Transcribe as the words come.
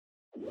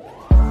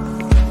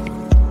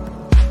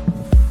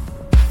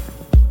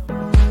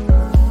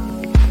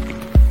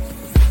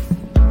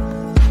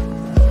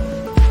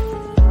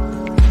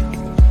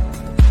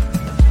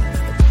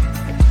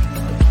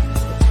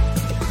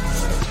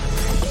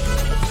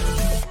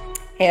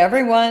Hey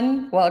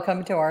everyone,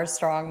 welcome to our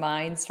Strong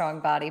Mind, Strong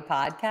Body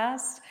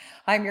podcast.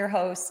 I'm your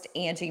host,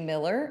 Angie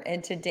Miller,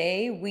 and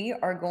today we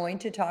are going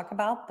to talk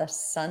about the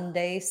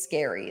Sunday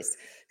scaries.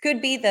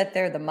 Could be that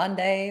they're the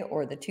Monday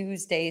or the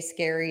Tuesday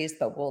scaries,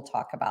 but we'll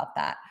talk about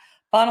that.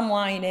 Bottom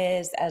line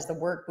is, as the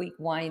work week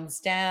winds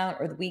down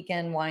or the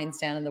weekend winds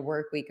down and the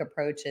work week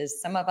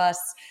approaches, some of us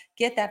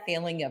get that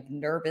feeling of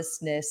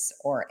nervousness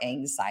or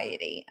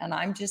anxiety. And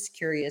I'm just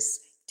curious,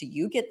 do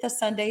you get the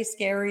Sunday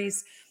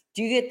scaries?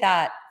 Do you get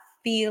that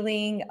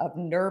feeling of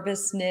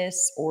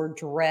nervousness or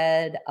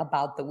dread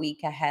about the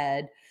week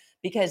ahead?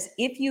 Because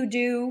if you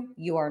do,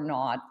 you are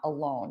not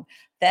alone.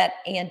 That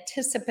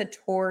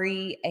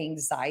anticipatory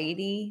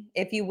anxiety,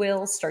 if you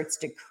will, starts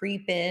to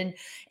creep in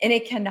and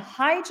it can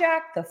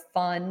hijack the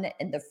fun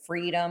and the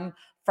freedom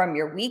from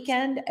your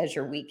weekend as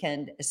your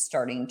weekend is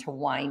starting to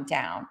wind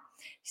down.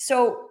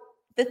 So,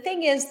 the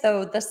thing is,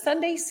 though, the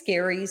Sunday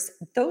scaries,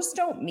 those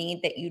don't mean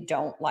that you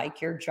don't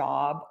like your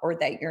job or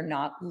that you're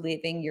not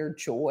living your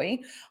joy.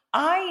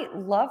 I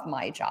love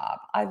my job.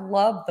 I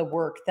love the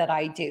work that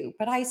I do,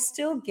 but I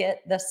still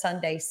get the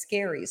Sunday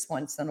scaries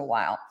once in a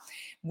while.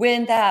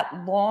 When that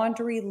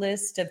laundry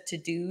list of to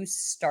dos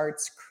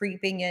starts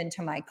creeping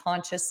into my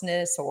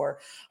consciousness, or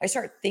I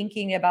start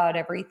thinking about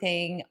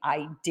everything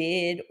I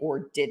did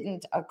or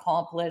didn't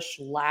accomplish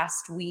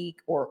last week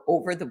or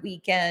over the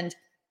weekend,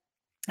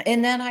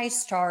 and then I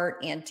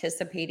start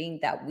anticipating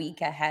that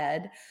week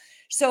ahead.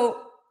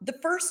 So, the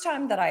first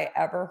time that I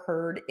ever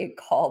heard it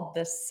called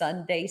the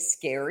Sunday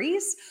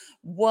Scaries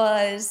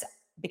was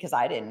because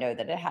I didn't know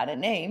that it had a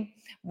name,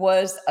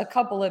 was a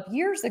couple of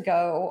years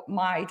ago.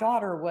 My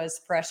daughter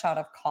was fresh out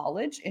of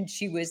college and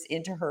she was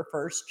into her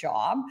first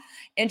job.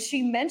 And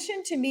she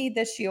mentioned to me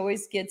that she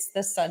always gets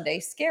the Sunday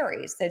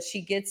Scaries, that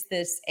she gets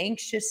this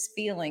anxious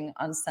feeling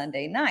on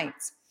Sunday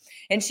nights.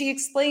 And she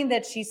explained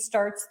that she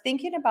starts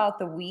thinking about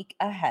the week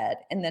ahead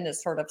and then it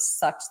sort of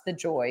sucks the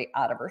joy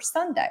out of her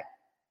Sunday.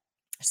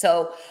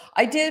 So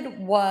I did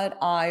what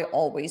I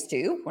always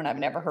do when I've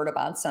never heard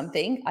about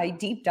something. I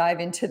deep dive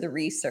into the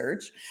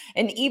research.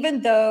 And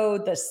even though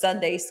the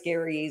Sunday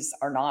scaries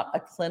are not a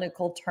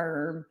clinical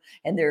term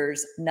and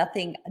there's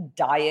nothing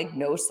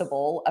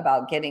diagnosable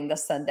about getting the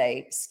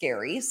Sunday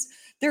scaries,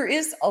 there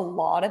is a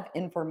lot of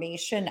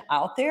information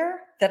out there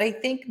that I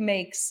think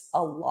makes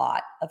a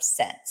lot of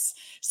sense.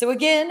 So,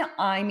 again,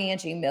 I'm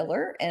Angie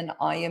Miller, and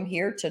I am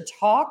here to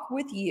talk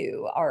with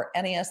you, our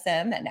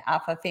NASM and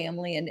AFA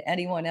family, and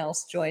anyone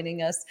else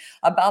joining us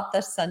about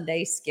the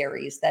Sunday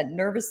scaries, that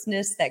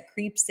nervousness that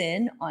creeps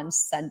in on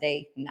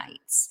Sunday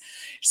nights.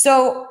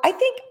 So, I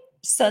think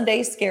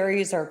Sunday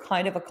scaries are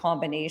kind of a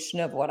combination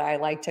of what I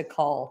like to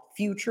call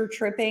future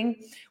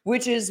tripping,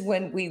 which is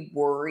when we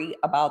worry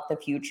about the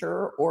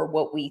future or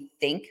what we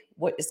think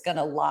what is going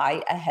to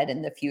lie ahead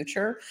in the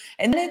future.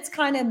 And then it's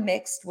kind of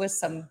mixed with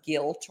some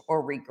guilt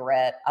or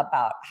regret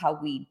about how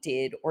we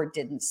did or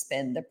didn't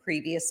spend the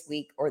previous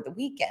week or the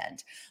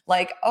weekend.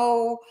 Like,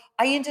 oh,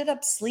 I ended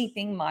up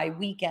sleeping my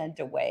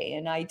weekend away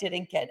and I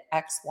didn't get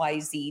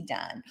XYZ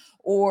done.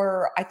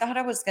 Or I thought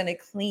I was going to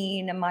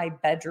clean my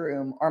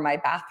bedroom or my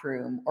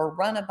bathroom or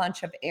run a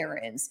bunch of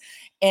errands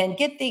and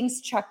get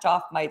things checked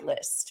off my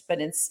list. But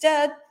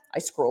instead, I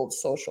scrolled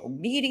social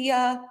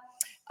media.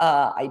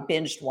 I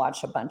binged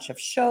watched a bunch of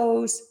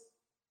shows.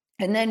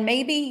 And then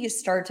maybe you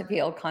start to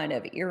feel kind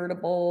of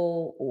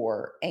irritable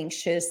or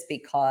anxious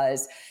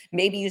because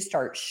maybe you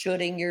start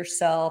shooting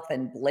yourself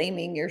and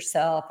blaming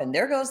yourself. And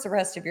there goes the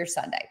rest of your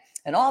Sunday.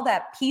 And all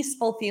that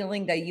peaceful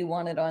feeling that you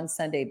wanted on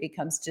Sunday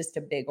becomes just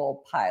a big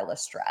old pile of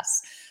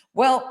stress.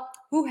 Well,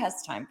 who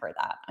has time for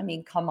that? I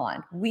mean, come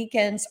on.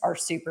 Weekends are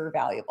super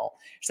valuable.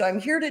 So I'm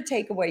here to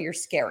take away your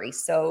scary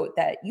so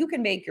that you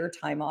can make your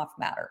time off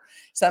matter.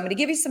 So I'm going to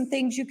give you some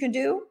things you can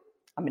do.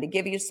 I'm going to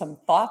give you some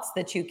thoughts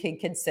that you can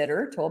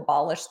consider to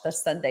abolish the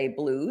Sunday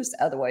blues,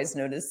 otherwise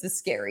known as the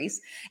scaries,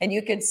 and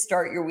you can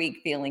start your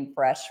week feeling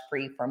fresh,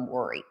 free from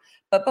worry.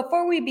 But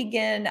before we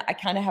begin, I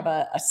kind of have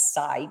a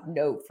side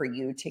note for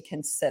you to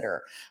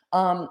consider.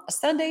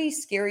 Sunday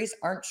scaries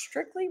aren't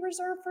strictly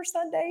reserved for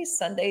Sundays.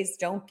 Sundays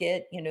don't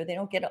get, they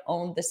don't get to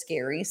own the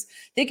scaries.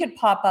 They could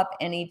pop up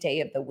any day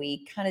of the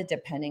week, kind of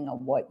depending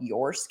on what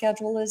your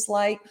schedule is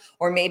like.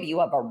 Or maybe you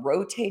have a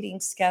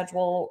rotating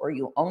schedule or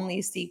you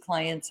only see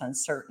clients on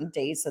certain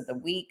days of the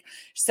week.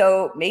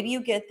 So maybe you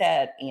get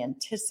that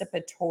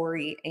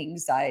anticipatory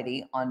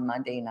anxiety on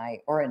Monday night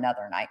or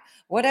another night.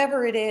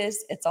 Whatever it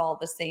is, it's all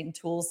the same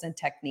tools and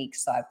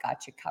techniques. So I've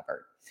got you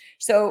covered.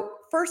 So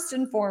first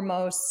and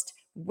foremost,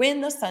 when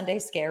the Sunday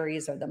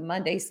scaries or the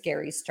Monday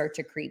scaries start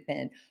to creep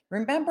in,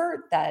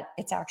 remember that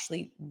it's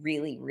actually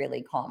really,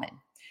 really common.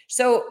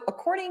 So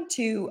according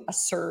to a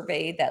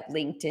survey that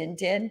LinkedIn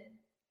did,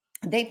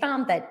 They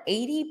found that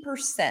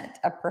 80%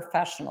 of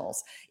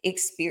professionals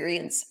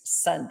experience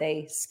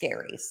Sunday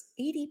scaries.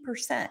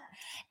 80%.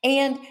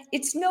 And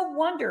it's no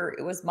wonder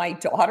it was my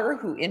daughter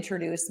who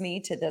introduced me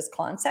to this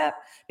concept,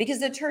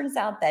 because it turns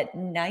out that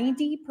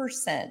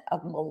 90%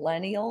 of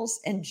millennials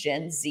and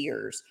Gen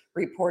Zers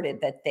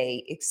reported that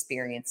they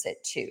experience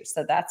it too.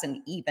 So that's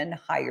an even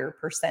higher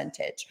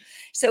percentage.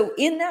 So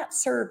in that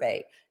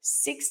survey,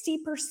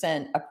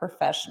 60% of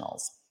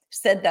professionals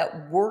said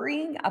that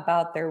worrying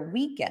about their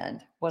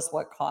weekend was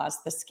what caused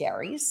the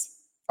scaries,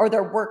 or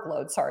their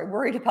workload. Sorry,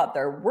 worried about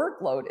their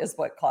workload is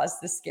what caused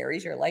the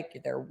scaries. You're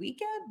like, their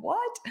weekend?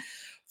 What?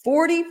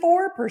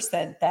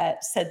 44%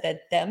 that said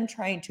that them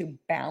trying to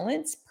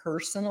balance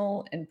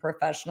personal and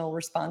professional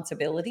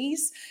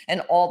responsibilities and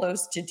all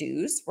those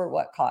to-dos were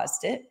what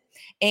caused it.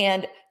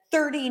 And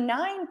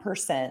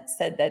 39%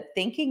 said that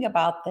thinking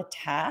about the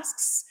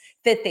tasks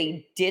that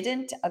they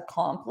didn't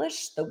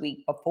accomplish the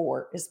week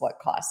before is what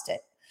caused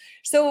it.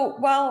 So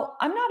while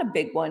I'm not a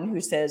big one who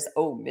says,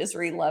 oh,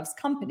 misery loves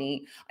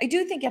company, I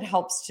do think it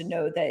helps to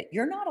know that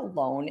you're not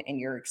alone in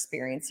your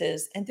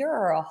experiences. And there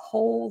are a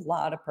whole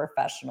lot of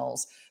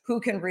professionals who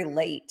can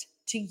relate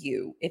to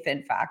you if,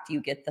 in fact,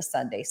 you get the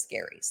Sunday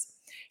scaries.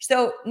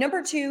 So,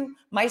 number two,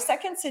 my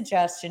second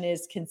suggestion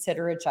is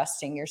consider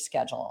adjusting your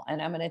schedule.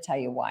 And I'm going to tell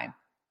you why.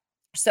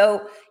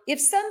 So, if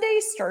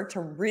Sundays start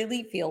to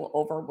really feel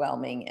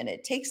overwhelming and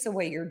it takes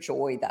away your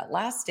joy, that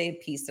last day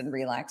of peace and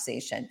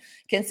relaxation,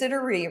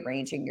 consider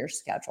rearranging your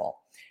schedule.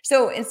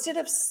 So, instead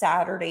of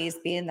Saturdays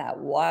being that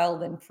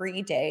wild and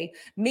free day,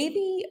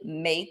 maybe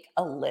make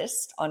a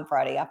list on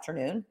Friday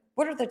afternoon.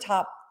 What are the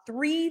top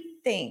three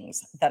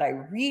things that I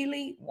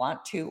really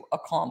want to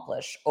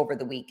accomplish over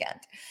the weekend?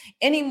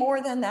 Any more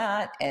than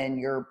that, and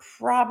you're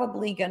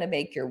probably going to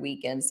make your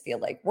weekends feel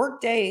like work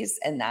days,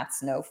 and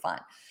that's no fun.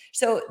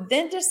 So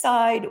then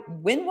decide,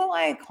 when will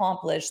I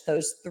accomplish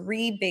those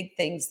three big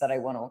things that I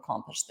want to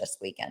accomplish this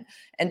weekend?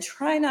 And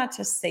try not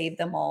to save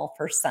them all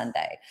for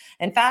Sunday.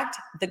 In fact,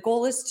 the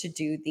goal is to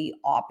do the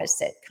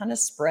opposite, kind of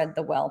spread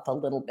the wealth a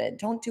little bit.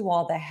 Don't do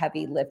all the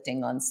heavy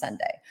lifting on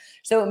Sunday.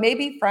 So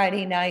maybe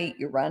Friday night,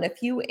 you run a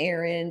few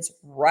errands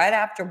right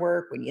after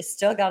work when you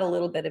still got a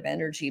little bit of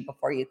energy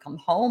before you come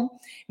home.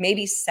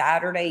 Maybe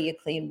Saturday, you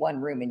clean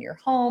one room in your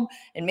home.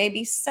 And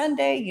maybe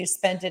Sunday, you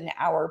spend an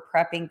hour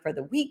prepping for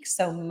the week,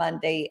 so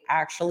Monday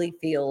actually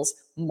feels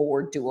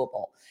more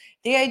doable.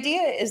 The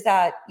idea is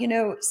that,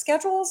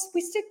 schedules, we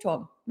stick to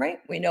them, right?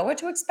 We know what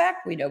to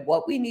expect. We know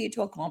what we need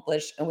to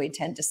accomplish, and we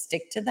tend to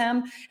stick to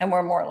them, and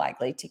we're more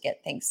likely to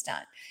get things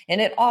done.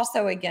 And it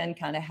also, again,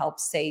 kind of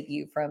helps save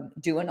you from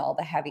doing all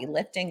the heavy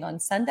lifting on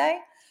Sunday.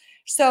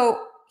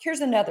 So here's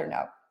another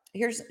note.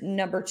 Here's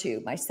number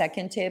two. My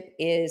second tip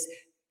is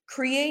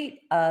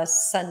create a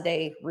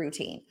Sunday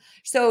routine.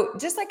 So,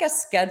 just like a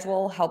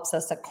schedule helps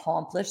us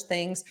accomplish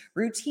things,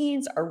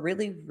 routines are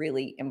really,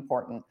 really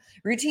important.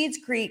 Routines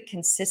create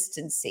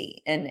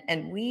consistency,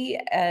 and we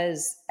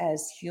as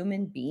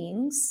human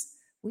beings,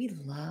 we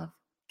love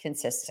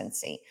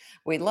consistency.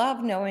 We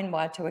love knowing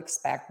what to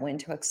expect, when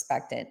to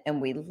expect it,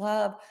 and we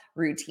love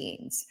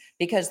routines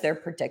because they're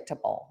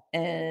predictable.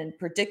 And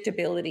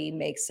predictability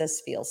makes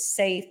us feel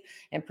safe,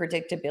 and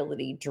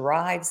predictability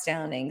drives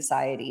down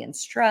anxiety and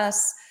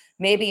stress.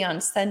 Maybe on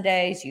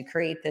Sundays, you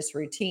create this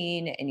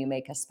routine and you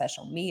make a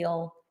special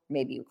meal.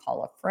 Maybe you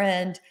call a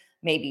friend.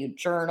 Maybe you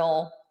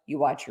journal. You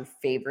watch your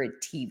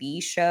favorite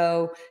TV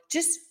show.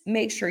 Just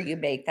make sure you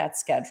make that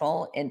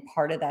schedule. And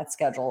part of that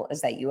schedule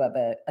is that you have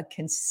a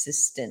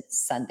consistent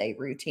Sunday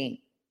routine.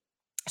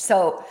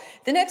 So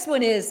the next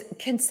one is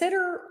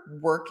consider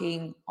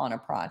working on a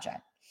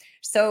project.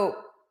 So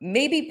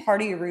maybe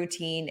part of your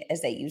routine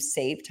is that you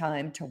save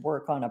time to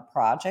work on a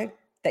project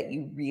that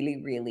you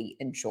really, really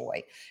enjoy.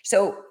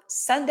 So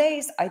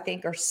Sundays, I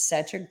think, are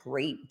such a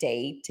great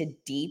day to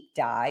deep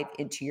dive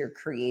into your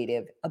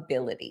creative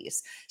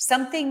abilities,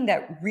 something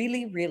that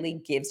really,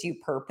 really gives you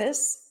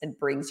purpose and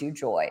brings you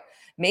joy.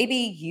 Maybe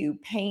you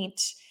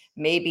paint.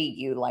 Maybe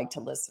you like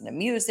to listen to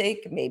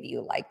music. Maybe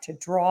you like to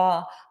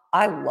draw.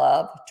 I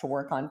love to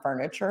work on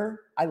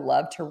furniture. I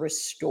love to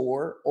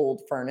restore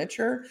old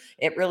furniture.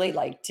 It really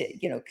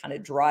kind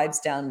of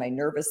drives down my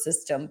nervous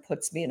system,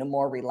 puts me in a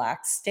more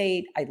relaxed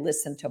state. I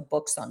listen to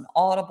books on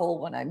Audible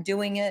when I'm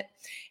doing it.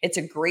 It's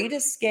a great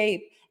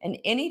escape. And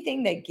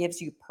anything that gives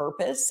you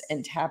purpose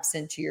and taps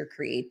into your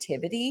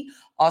creativity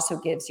also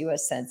gives you a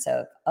sense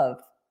of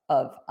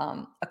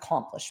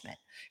accomplishment.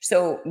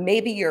 So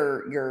maybe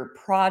your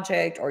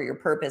project or your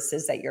purpose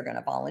is that you're going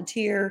to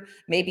volunteer.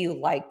 Maybe you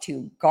like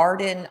to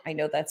garden. I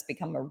know that's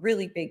become a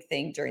really big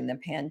thing during the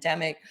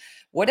pandemic.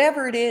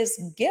 Whatever it is,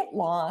 get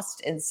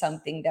lost in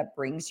something that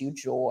brings you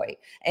joy,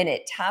 and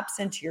it taps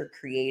into your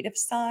creative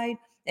side.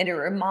 And it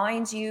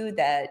reminds you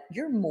that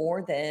you're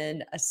more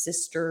than a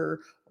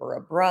sister or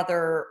a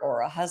brother or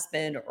a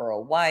husband or a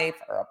wife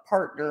or a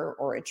partner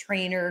or a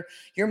trainer.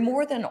 You're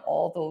more than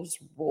all those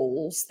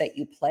roles that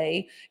you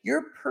play. You're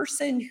a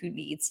person who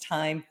needs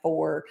time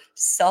for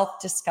self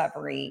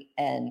discovery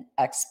and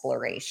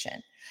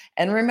exploration.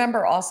 And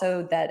remember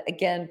also that,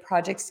 again,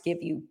 projects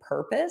give you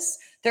purpose.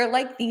 They're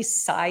like these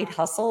side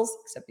hustles,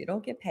 except you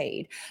don't get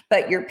paid,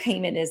 but your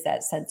payment is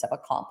that sense of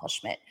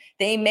accomplishment.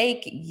 They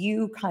make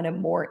you kind of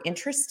more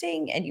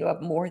interesting and you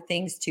have more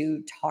things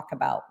to talk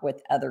about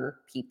with other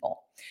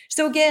people.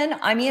 So, again,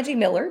 I'm Angie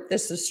Miller.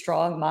 This is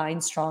Strong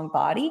Mind, Strong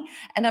Body.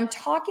 And I'm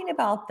talking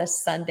about the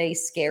Sunday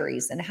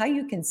scaries and how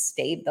you can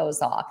stave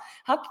those off,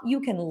 how you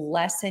can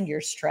lessen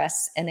your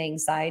stress and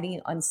anxiety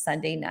on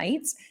Sunday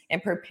nights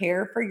and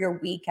prepare for your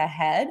week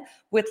ahead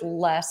with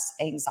less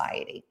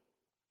anxiety.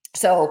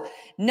 So,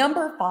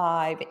 number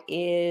 5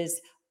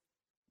 is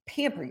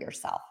pamper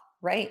yourself,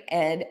 right?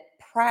 And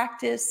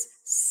practice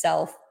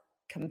self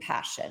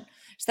compassion.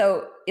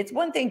 So it's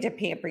one thing to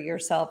pamper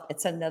yourself,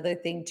 it's another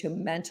thing to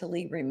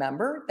mentally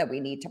remember that we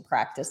need to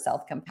practice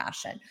self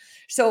compassion.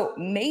 So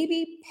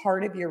maybe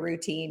part of your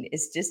routine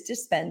is just to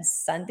spend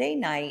Sunday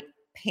night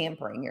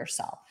pampering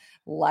yourself.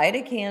 Light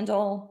a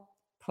candle,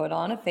 put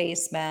on a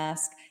face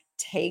mask,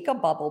 take a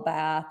bubble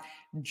bath,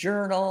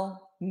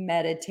 journal,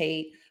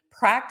 meditate.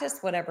 Practice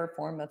whatever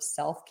form of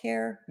self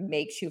care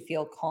makes you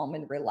feel calm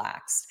and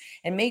relaxed.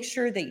 And make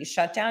sure that you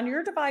shut down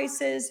your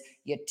devices,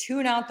 you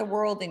tune out the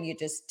world, and you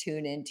just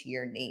tune into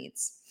your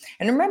needs.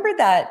 And remember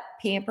that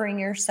pampering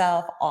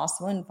yourself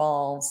also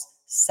involves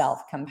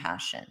self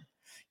compassion.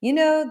 You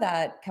know,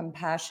 that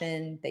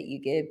compassion that you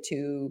give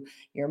to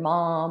your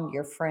mom,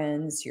 your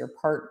friends, your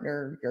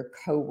partner, your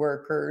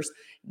coworkers,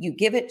 you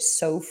give it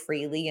so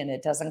freely and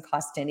it doesn't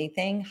cost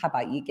anything. How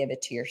about you give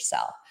it to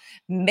yourself?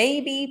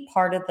 Maybe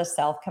part of the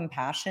self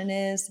compassion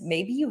is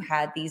maybe you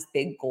had these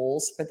big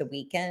goals for the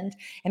weekend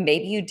and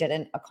maybe you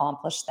didn't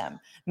accomplish them.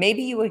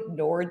 Maybe you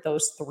ignored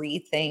those 3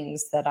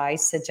 things that I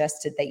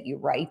suggested that you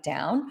write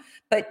down.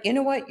 But you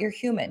know what? You're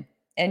human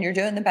and you're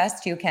doing the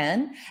best you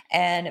can.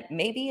 And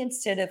maybe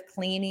instead of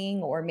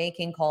cleaning or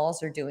making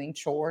calls or doing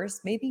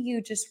chores, maybe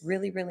you just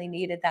really, really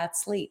needed that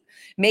sleep.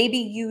 Maybe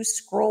you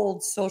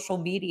scrolled social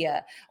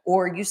media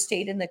or you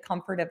stayed in the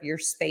comfort of your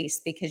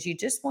space because you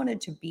just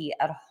wanted to be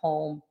at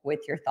home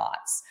with your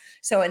thoughts.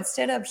 So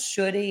instead of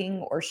shoulding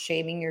or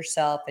shaming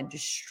yourself and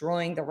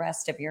destroying the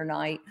rest of your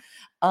night,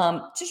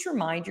 just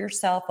remind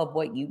yourself of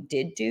what you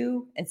did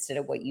do instead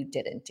of what you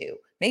didn't do.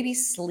 Maybe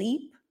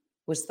sleep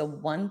was the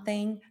one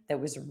thing that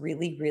was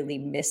really, really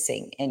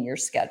missing in your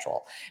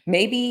schedule.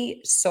 Maybe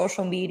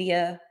social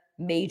media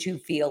made you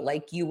feel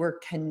like you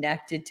were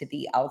connected to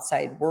the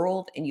outside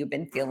world and you've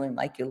been feeling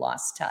like you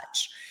lost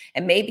touch.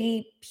 And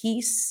maybe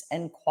peace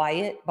and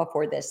quiet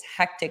before this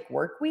hectic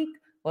work week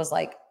was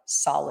like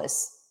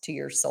solace to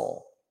your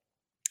soul.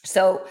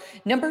 So,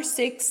 number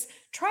 6,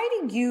 try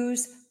to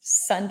use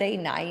Sunday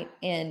night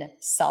in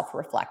self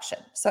reflection.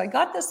 So, I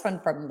got this one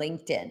from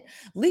LinkedIn.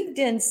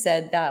 LinkedIn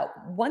said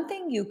that one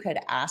thing you could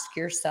ask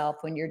yourself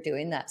when you're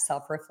doing that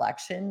self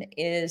reflection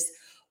is,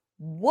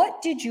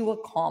 what did you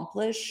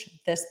accomplish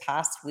this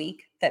past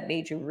week that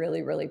made you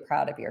really, really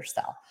proud of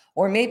yourself?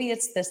 Or maybe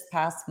it's this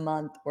past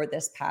month or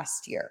this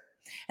past year.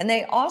 And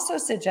they also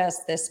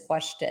suggest this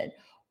question: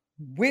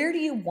 where do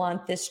you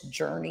want this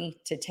journey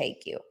to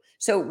take you?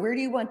 So, where do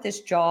you want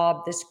this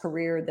job, this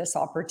career, this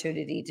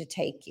opportunity to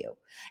take you?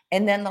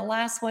 And then the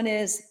last one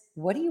is,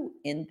 what are you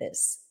in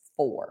this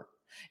for?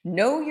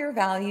 Know your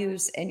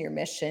values and your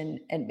mission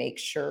and make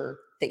sure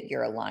that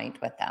you're aligned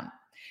with them.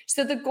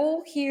 So, the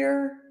goal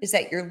here is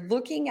that you're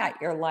looking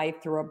at your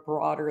life through a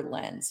broader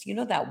lens. You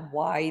know, that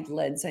wide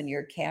lens on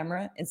your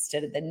camera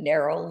instead of the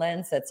narrow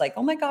lens that's like,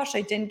 oh my gosh,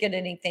 I didn't get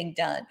anything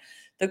done.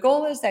 The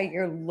goal is that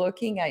you're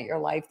looking at your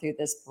life through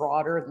this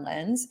broader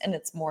lens and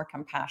it's more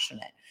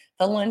compassionate.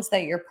 The lens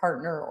that your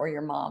partner or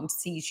your mom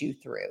sees you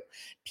through.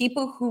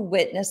 People who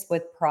witness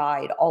with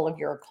pride all of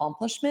your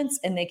accomplishments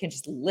and they can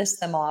just list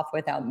them off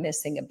without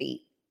missing a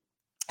beat.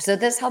 So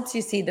this helps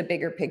you see the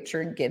bigger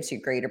picture and gives you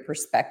greater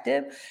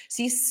perspective.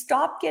 So you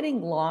stop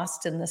getting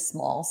lost in the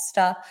small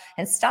stuff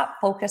and stop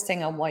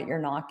focusing on what you're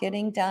not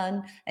getting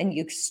done. And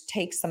you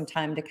take some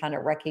time to kind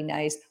of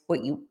recognize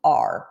what you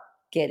are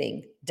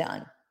getting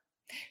done.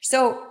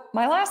 So,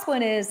 my last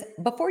one is,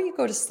 before you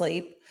go to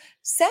sleep,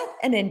 set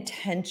an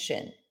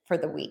intention for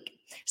the week.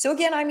 So,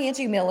 again, I'm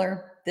Angie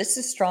Miller. This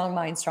is Strong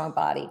Mind, Strong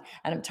Body,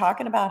 and I'm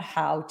talking about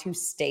how to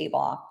stave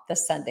off the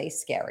Sunday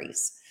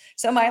scaries.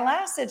 So, my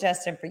last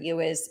suggestion for you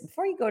is,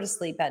 before you go to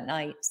sleep at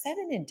night, set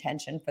an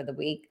intention for the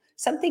week,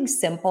 something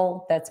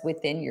simple that's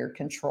within your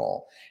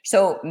control.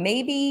 So,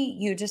 maybe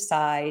you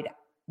decide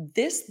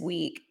this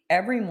week,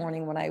 every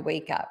morning when I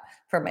wake up,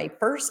 for my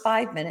first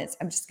 5 minutes,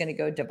 I'm just going to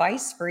go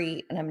device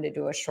free and I'm going to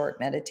do a short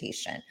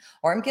meditation.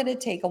 Or I'm going to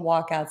take a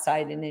walk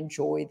outside and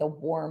enjoy the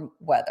warm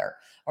weather.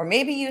 Or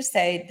maybe you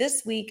say,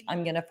 this week,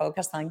 I'm going to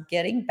focus on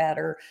getting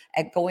better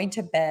at going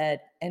to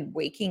bed and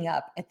waking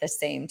up at the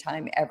same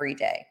time every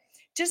day.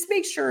 Just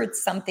make sure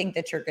it's something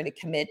that you're going to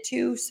commit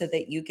to so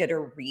that you get to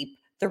reap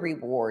the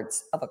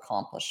rewards of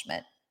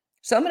accomplishment.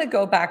 So I'm going to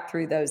go back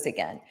through those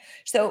again.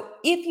 So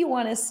if you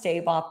want to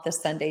stave off the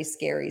Sunday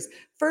scaries,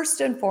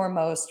 first and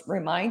foremost,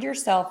 remind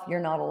yourself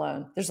you're not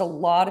alone. There's a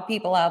lot of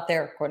people out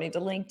there, according to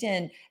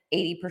LinkedIn,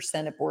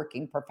 80% of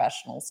working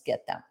professionals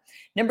get them.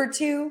 Number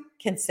two,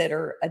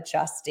 consider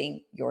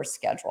adjusting your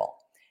schedule.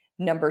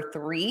 Number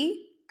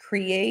three,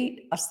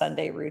 create a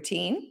Sunday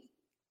routine.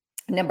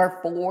 Number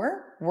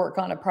four, work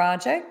on a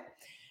project.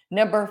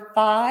 Number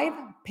five,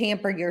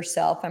 pamper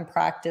yourself and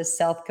practice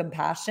self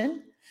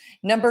compassion.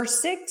 Number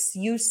six,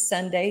 use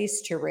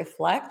Sundays to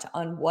reflect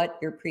on what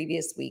your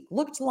previous week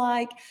looked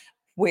like,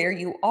 where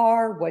you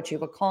are, what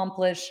you've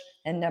accomplished.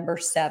 And number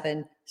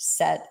seven,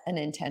 set an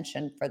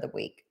intention for the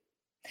week.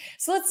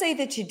 So let's say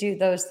that you do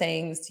those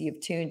things,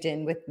 you've tuned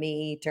in with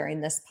me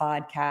during this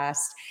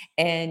podcast,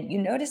 and you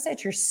notice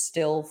that you're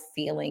still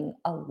feeling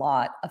a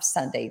lot of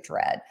Sunday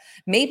dread.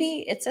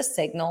 Maybe it's a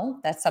signal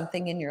that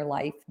something in your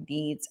life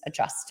needs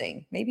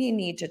adjusting. Maybe you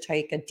need to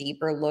take a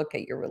deeper look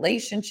at your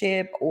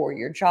relationship or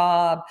your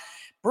job,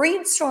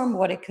 brainstorm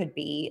what it could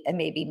be, and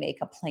maybe make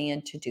a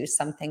plan to do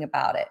something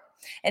about it.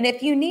 And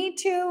if you need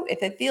to,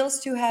 if it feels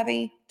too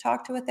heavy,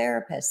 talk to a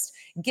therapist,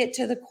 get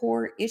to the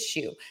core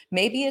issue.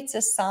 Maybe it's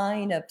a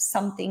sign of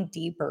something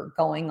deeper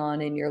going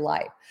on in your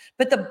life.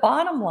 But the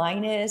bottom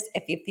line is,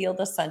 if you feel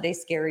the Sunday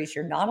scaries,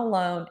 you're not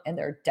alone, and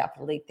there are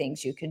definitely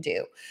things you can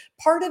do.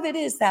 Part of it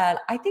is that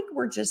I think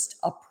we're just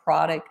a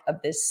product of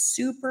this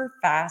super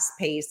fast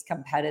paced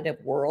competitive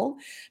world.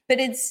 But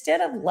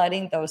instead of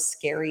letting those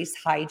scaries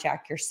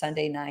hijack your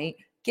Sunday night,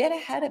 get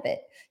ahead of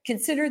it.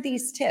 Consider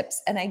these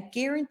tips, and I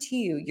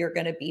guarantee you, you're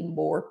going to be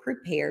more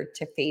prepared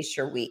to face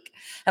your week.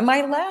 And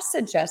my last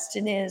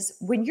suggestion is,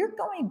 when you're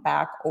going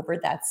back over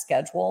that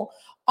schedule,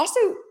 also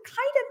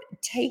kind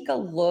of take a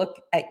look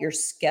at your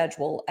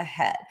schedule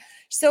ahead.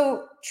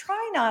 So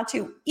try not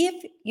to,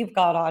 if you've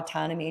got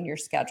autonomy in your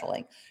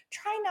scheduling,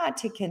 try not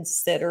to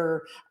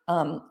consider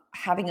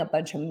having a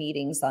bunch of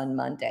meetings on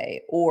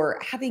Monday or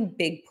having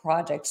big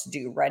projects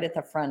due right at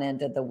the front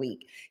end of the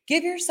week.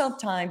 Give yourself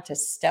time to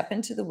step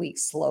into the week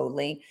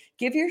slowly.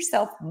 Give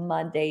yourself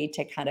Monday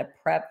to kind of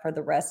prep for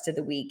the rest of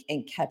the week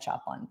and catch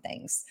up on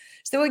things.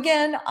 So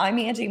again, I'm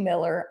Angie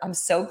Miller. I'm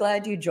so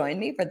glad you joined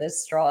me for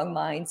this Strong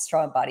Mind,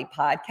 Strong Body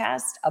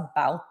podcast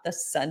about the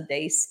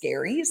Sunday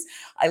scaries.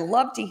 I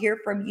love to hear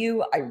from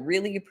you. I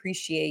really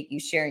appreciate you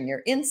sharing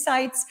your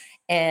insights,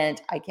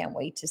 and I can't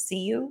wait to see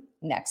you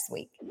next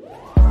week.